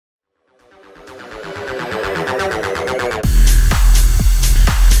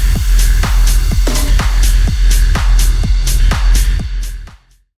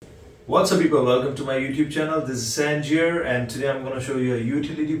What's up people, welcome to my YouTube channel. This is Sanj here and today I'm going to show you a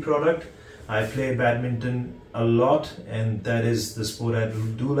utility product. I play badminton a lot and that is the sport I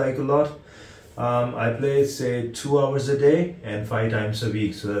do like a lot. I play say 2 hours a day and 5 times a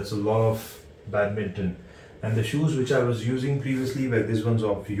week, so that's a lot of badminton. And the shoes which I was using previously were these ones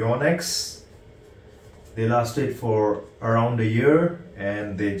of Yonex. They lasted for around a year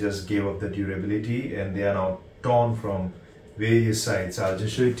and they just gave up the durability and they are now torn from various sides. I'll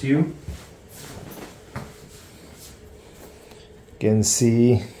just show it to you. You can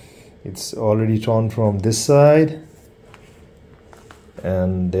see it's already torn from this side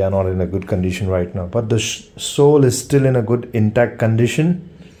and they are not in a good condition right now, but the sole is still in a good intact condition,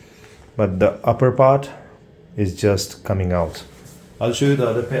 but the upper part is just coming out. I'll show you the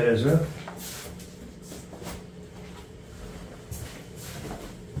other pair as well.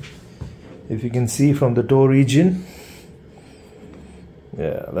 If you can see from the toe region,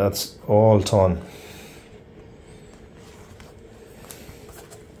 yeah, that's all torn.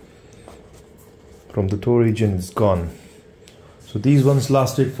 From the toe region it's gone. So these ones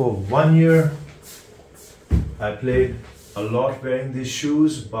lasted for 1 year. I played a lot wearing these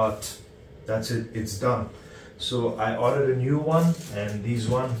shoes, but that's it, it's done. So I ordered a new one, and this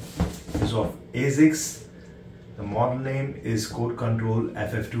one is of Asics. The model name is Court Control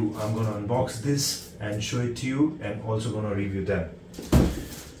FF2. I'm gonna unbox this and show it to you, and also gonna review them.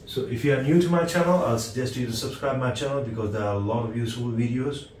 So if you are new to my channel, I'll suggest you to subscribe my channel because there are a lot of useful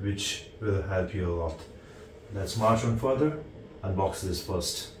videos which will help you a lot. Let's march on further. Unbox this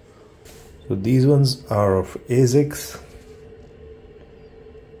first. So these ones are of Asics.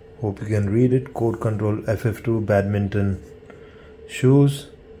 Hope you can read it. Court Control FF2 Badminton Shoes.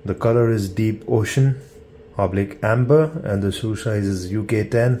 The color is Deep Ocean / Amber and the shoe size is UK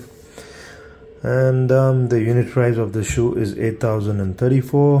 10. And the unit price of the shoe is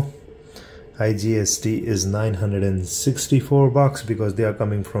 8,034. IGST is 964 bucks because they are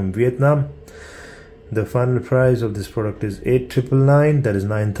coming from Vietnam. The final price of this product is 8,999. That is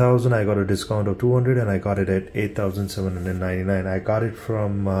 9,000. I got a discount of 200 and I got it at 8,799. I got it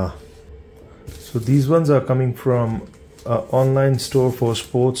from so these ones are coming from an online store for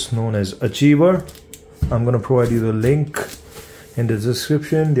sports known as Achiever. I'm going to provide you the link in the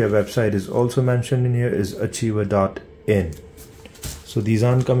description. Their website is also mentioned in here, is achiever.in. So these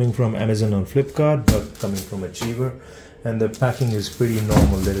aren't coming from Amazon or Flipkart, but coming from Achiever. And the packing is pretty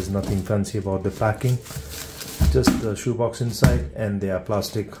normal. There is nothing fancy about the packing. Just the shoebox inside and their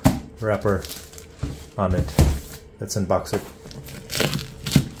plastic wrapper on it. Let's unbox it.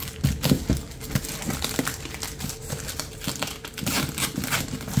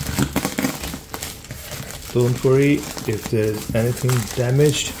 Don't worry if there is anything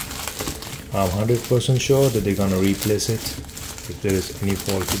damaged. I'm 100% sure that they're gonna replace it if there is any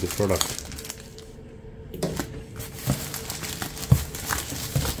fault to the product.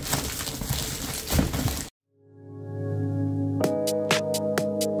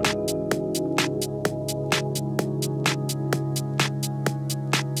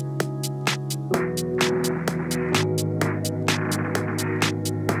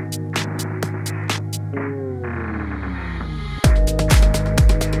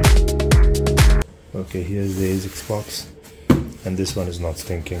 Okay, here's the Asics box, and this one is not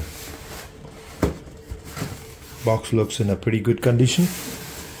stinking. Box looks in a pretty good condition.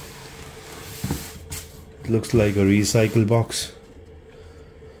 It looks like a recycled box.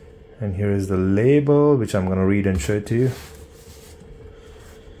 And here is the label, which I'm gonna read and show it to you.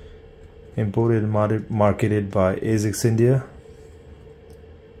 Imported and marketed by Asics India.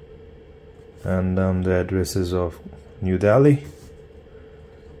 And the address is of New Delhi.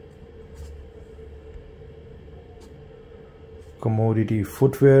 Commodity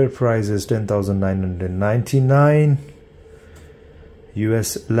footwear, price is 10,999.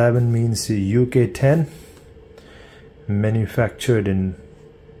 US 11 means UK 10. Manufactured in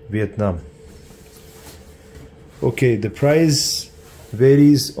Vietnam. Okay, the price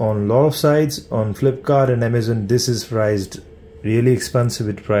varies on a lot of sites. On Flipkart and Amazon, this is priced really expensive.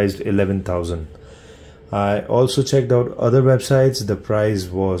 It priced 11,000. I also checked out other websites. The price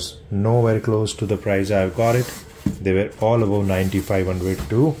was nowhere close to the price I've got it. They were all above 9,500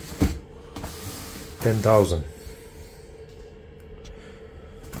 to 10,000.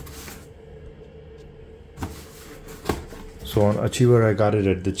 So on Achiever I got it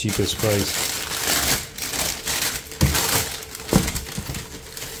at the cheapest price.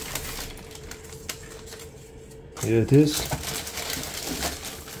 Here it is.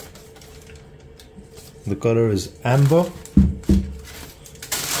 The color is amber.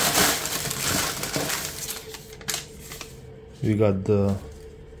 We got the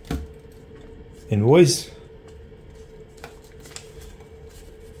invoice.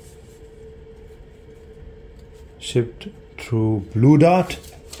 Shipped through Blue Dart.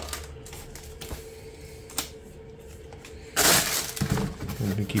 I'm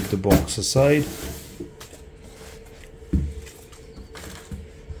going to keep the box aside.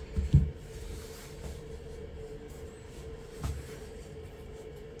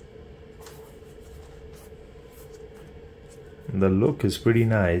 The look is pretty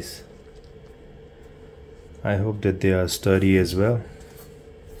nice. I hope that they are sturdy as well,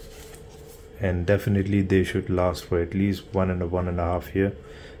 and definitely they should last for at least 1.5 years,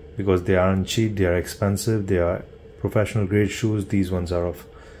 because they aren't cheap, they are expensive, they are professional grade shoes. These ones are of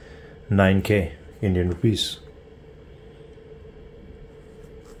 9k Indian rupees.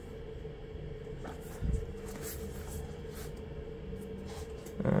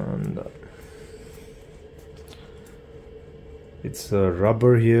 And it's a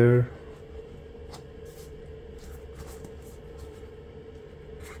rubber here.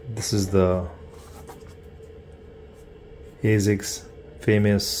 This is the Asics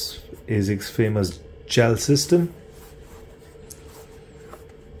famous gel system.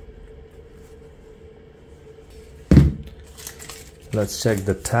 Let's check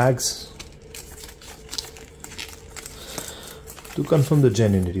the tags to confirm the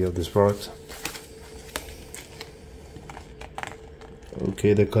genuinity of this product.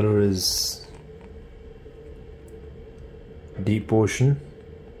 Okay, the color is deep ocean,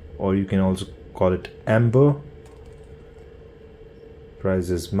 or you can also call it amber. Price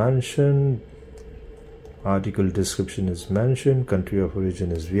is mentioned, article description is mentioned, country of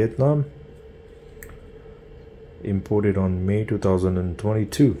origin is Vietnam, imported on May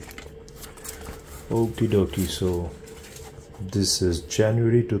 2022. Okie dokie, so this is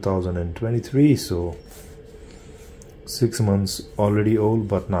January 2023, so 6 months already old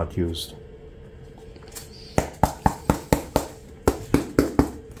but not used.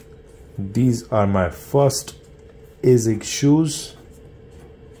 These are my first Asics shoes.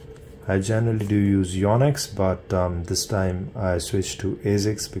 I generally do use Yonex, but this time I switched to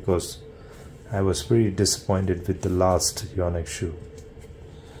Asics because I was pretty disappointed with the last Yonex shoe.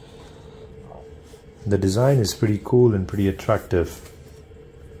 The design is pretty cool and pretty attractive.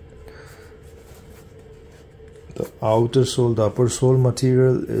 The outer sole, the upper sole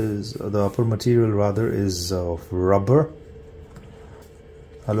material is, the upper material rather, is of rubber.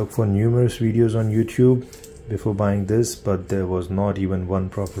 I looked for numerous videos on YouTube before buying this, but there was not even one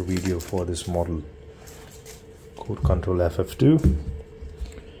proper video for this model. Code Control FF2.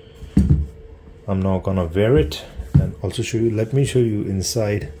 I'm now gonna wear it and also show you, let me show you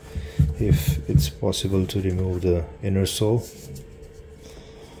inside if it's possible to remove the inner sole.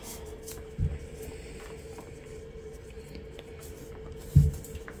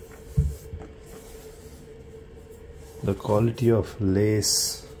 The quality of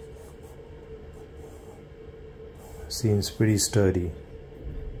lace seems pretty sturdy.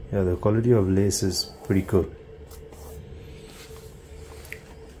 Yeah, the quality of lace is pretty good.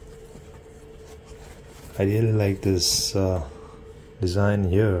 I really like this design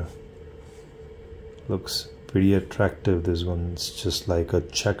here. Looks pretty attractive. This one's just like a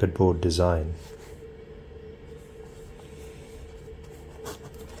checkerboard design.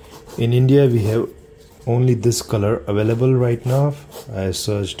 In India we have only this color available right now. I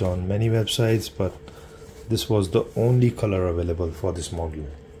searched on many websites, but this was the only color available for this model.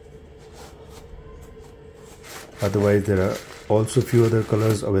 Otherwise there are also few other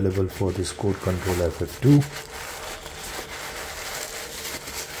colors available for this Code Control FF2.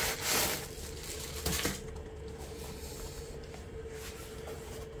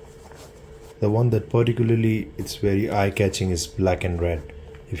 The one that particularly it's very eye-catching is black and red.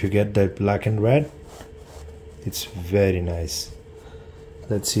 If you get that black and red, it's very nice.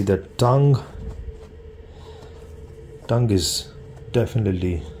 Let's see the tongue. Tongue is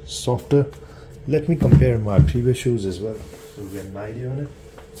definitely softer. Let me compare my previous shoes as well so we get an idea on it.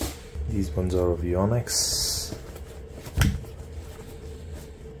 These ones are of Yonex.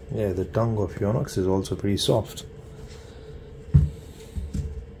 Yeah, the tongue of Yonex is also pretty soft.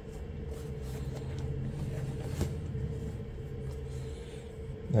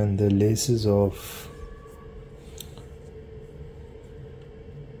 And the laces of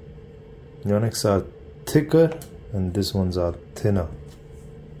Yonex are thicker and these ones are thinner.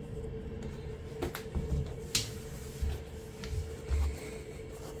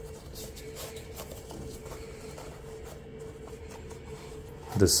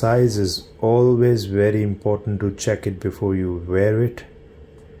 The size is always very important to check it before you wear it.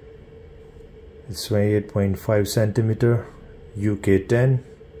 It's 28.5 centimeter, UK 10.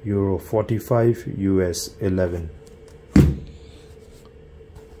 Euro 45, US 11.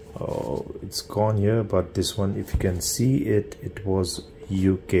 Oh, it's gone here, but this one, if you can see it, it was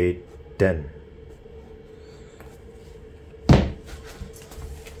UK 10.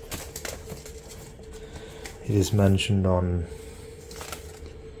 It is mentioned on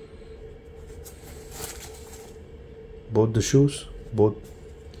both the shoes,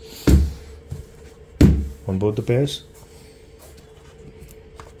 on both the pairs.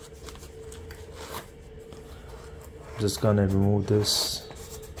 Just gonna remove this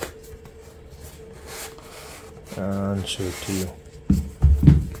and show it to you.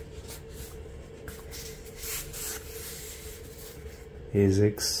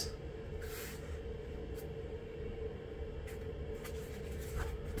 Asics.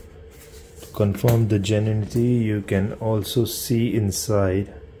 To confirm the genuinity, you can also see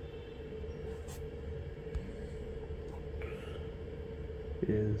inside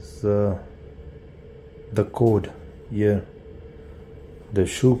is the code here. The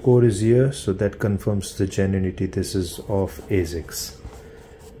shoe code is here, so that confirms the genuinity. This is of Asics,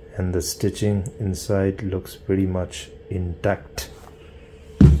 and the stitching inside looks pretty much intact.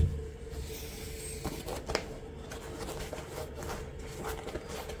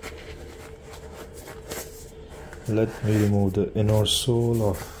 Let me remove the inner sole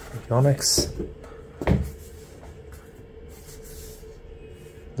of Yonex.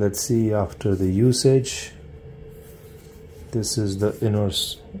 Let's see after the usage. This is the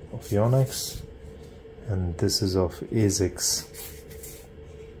inners of Yonex, and this is of Asics.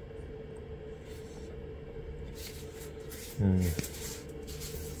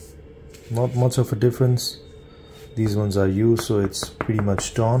 Not much of a difference. These ones are used, so it's pretty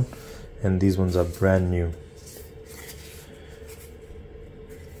much torn, and these ones are brand new.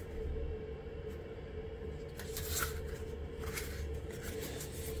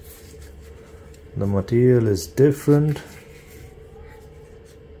 The material is different.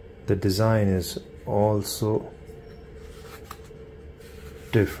 The design is also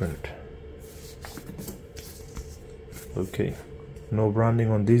different. Okay, no branding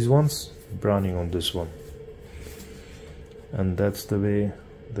on these ones, branding on this one. And that's the way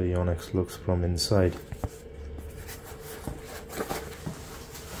the Yonex looks from inside.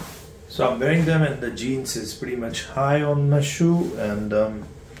 So I'm wearing them, and the jeans is pretty much high on my shoe, and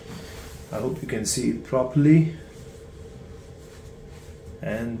I hope you can see it properly.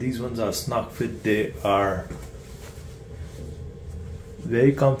 And these ones are snug fit. They are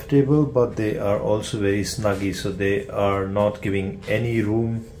very comfortable, but they are also very snuggy, so they are not giving any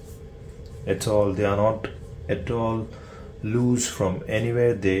room at all. They are not at all loose from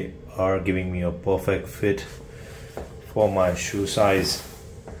anywhere. They are giving me a perfect fit for my shoe size,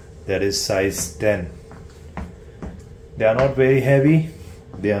 that is size 10. They are not very heavy,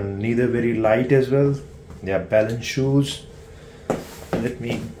 they are neither very light as well. They are balanced shoes. Let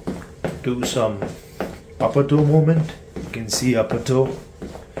me do some upper toe movement. You can see upper toe,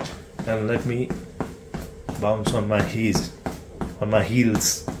 and let me bounce on my heels,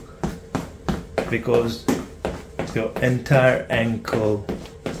 because your entire ankle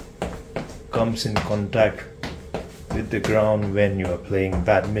comes in contact with the ground when you are playing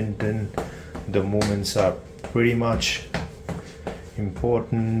badminton. The movements are pretty much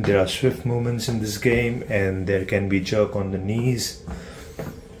important. There are swift movements in this game, and there can be jerk on the knees.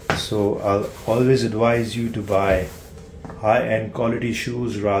 So I'll always advise you to buy high-end quality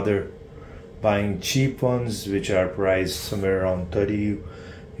shoes rather buying cheap ones which are priced somewhere around $30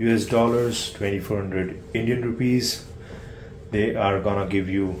 US, 2400 Indian rupees. They are gonna give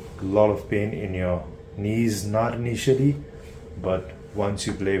you a lot of pain in your knees, not initially, but once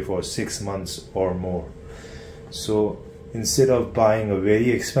you play for 6 months or more. So instead of buying a very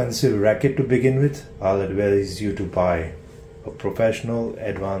expensive racket to begin with, I'll advise you to buy a professional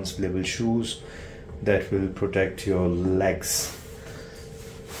advanced level shoes that will protect your legs.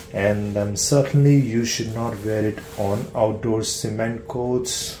 And certainly you should not wear it on outdoor cement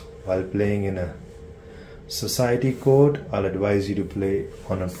courts while playing in a society court. I'll advise you to play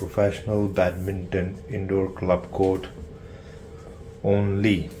on a professional badminton indoor club court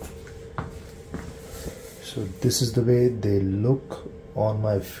only. So this is the way they look on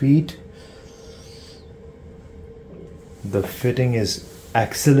my feet. The fitting is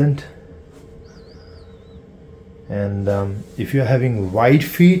excellent, and if you're having wide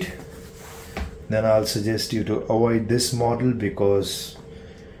feet, then I'll suggest you to avoid this model, because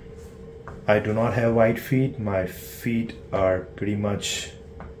I do not have wide feet. My feet are pretty much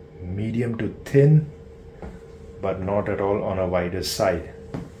medium to thin, but not at all on a wider side.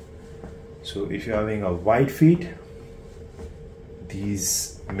 So if you're having a wide feet,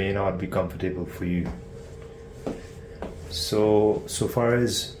 these may not be comfortable for you. So far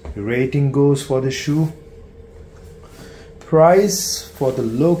as rating goes for the shoe, price for the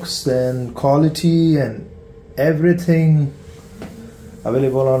looks and quality and everything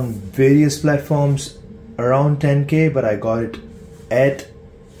available on various platforms around 10k, but I got it at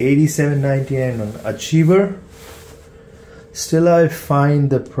 $87.99 on Achiever. Still, I find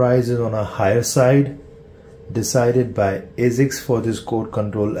the prices on a higher side, decided by Asics for this Court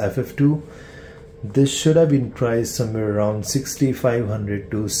Control FF2. This should have been priced somewhere around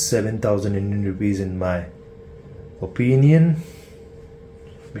 6,500 to 7,000 Indian rupees in my opinion,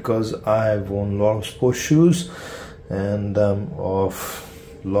 because I have worn a lot of sports shoes and of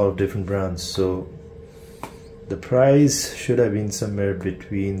a lot of different brands, so the price should have been somewhere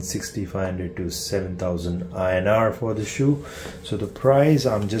between 6,500 to 7,000 INR for the shoe. So the price,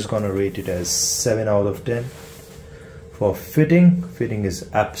 I'm just gonna rate it as 7 out of 10. For fitting is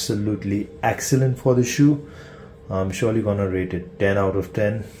absolutely excellent for the shoe. I'm surely gonna rate it 10 out of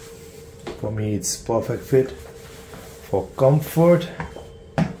 10. For me, it's perfect fit. For comfort,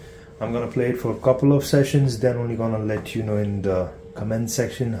 I'm gonna play it for a couple of sessions, then only gonna let you know in the comment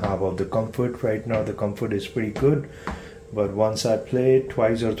section how about the comfort. Right now the comfort is pretty good, but once I play it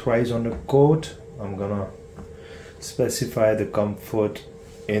twice or thrice on the court, I'm gonna specify the comfort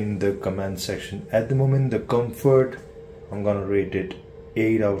in the comment section. At the moment, the comfort, I'm gonna rate it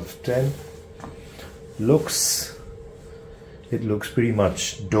 8 out of 10. Looks, it looks pretty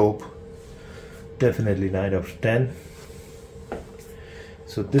much dope, definitely 9 out of 10.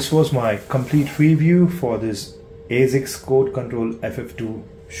 So this was my complete review for this Asics Court Control FF2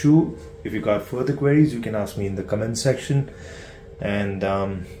 shoe. If you got further queries, you can ask me in the comment section, and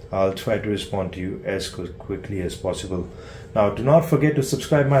I'll try to respond to you as quickly as possible. Now, do not forget to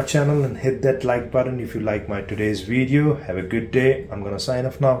subscribe my channel and hit that like button if you like my today's video. Have a good day. I'm gonna sign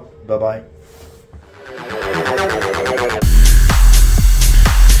off now. Bye bye.